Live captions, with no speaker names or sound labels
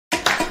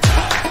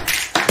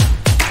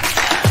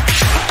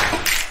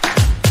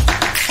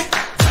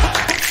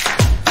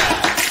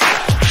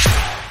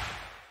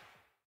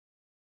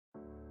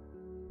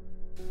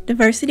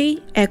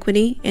Diversity,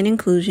 equity, and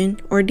inclusion,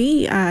 or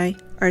DEI,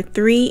 are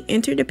three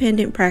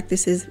interdependent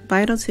practices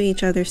vital to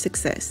each other's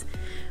success.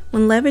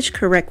 When leveraged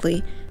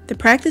correctly, the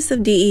practice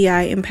of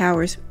DEI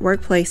empowers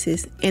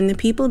workplaces and the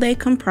people they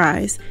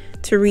comprise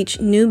to reach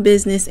new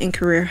business and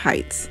career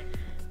heights.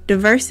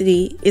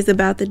 Diversity is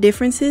about the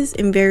differences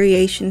and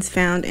variations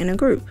found in a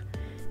group.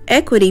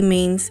 Equity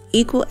means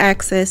equal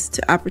access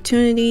to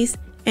opportunities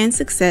and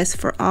success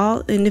for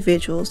all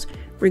individuals,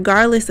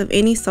 regardless of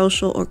any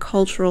social or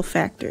cultural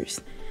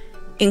factors.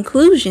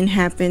 Inclusion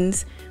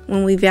happens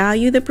when we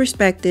value the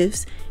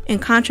perspectives and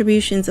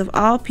contributions of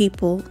all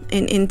people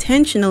and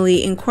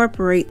intentionally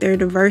incorporate their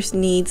diverse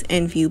needs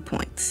and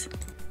viewpoints.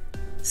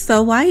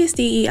 So why is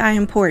DEI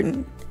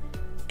important?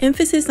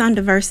 Emphasis on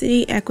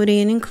diversity,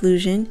 equity, and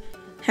inclusion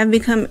have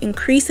become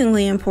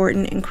increasingly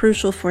important and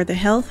crucial for the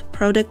health,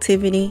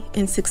 productivity,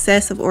 and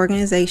success of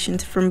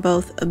organizations from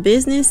both a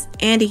business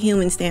and a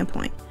human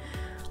standpoint.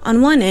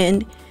 On one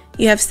end,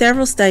 you have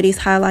several studies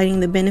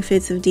highlighting the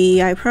benefits of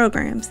DEI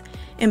programs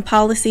and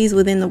policies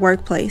within the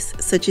workplace,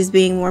 such as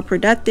being more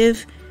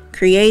productive,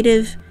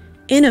 creative,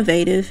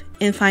 innovative,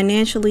 and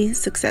financially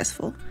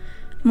successful.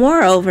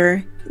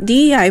 Moreover,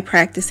 DEI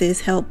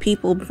practices help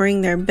people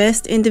bring their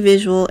best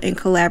individual and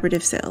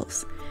collaborative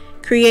selves.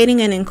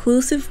 Creating an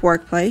inclusive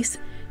workplace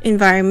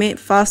environment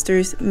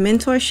fosters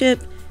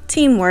mentorship,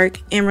 teamwork,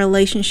 and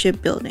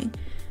relationship building.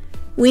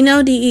 We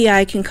know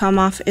DEI can come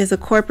off as a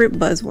corporate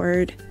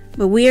buzzword,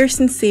 but we are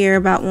sincere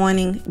about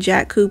wanting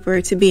Jack Cooper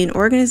to be an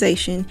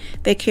organization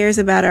that cares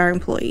about our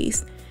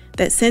employees,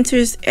 that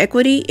centers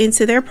equity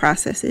into their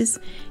processes,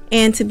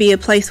 and to be a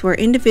place where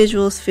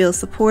individuals feel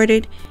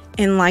supported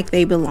and like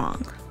they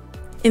belong.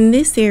 In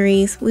this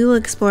series, we will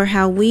explore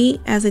how we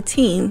as a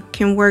team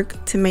can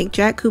work to make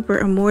Jack Cooper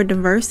a more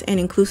diverse and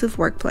inclusive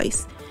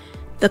workplace.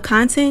 The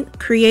content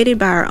created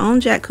by our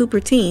own Jack Cooper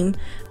team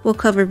will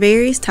cover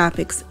various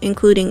topics,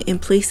 including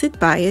implicit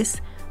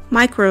bias,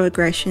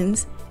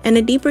 microaggressions, and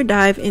a deeper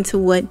dive into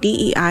what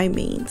DEI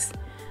means.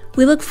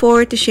 We look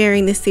forward to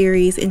sharing this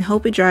series and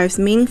hope it drives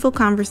meaningful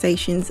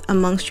conversations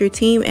amongst your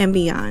team and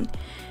beyond.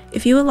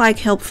 If you would like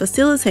help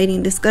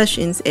facilitating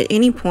discussions at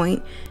any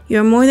point, you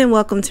are more than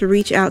welcome to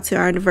reach out to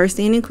our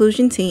diversity and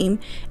inclusion team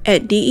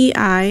at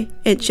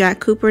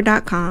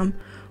DEI@jackcooper.com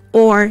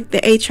or the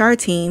HR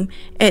team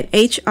at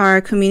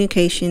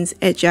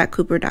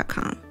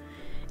hrcommunications@jackcooper.com.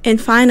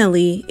 And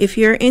finally, if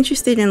you're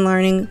interested in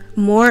learning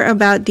more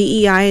about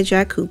DEI at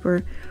Jack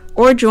Cooper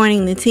or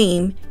joining the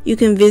team, you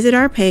can visit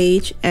our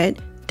page at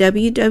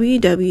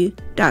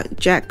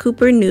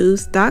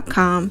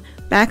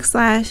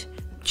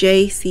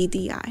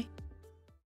www.jackcoopernews.com/JCDI.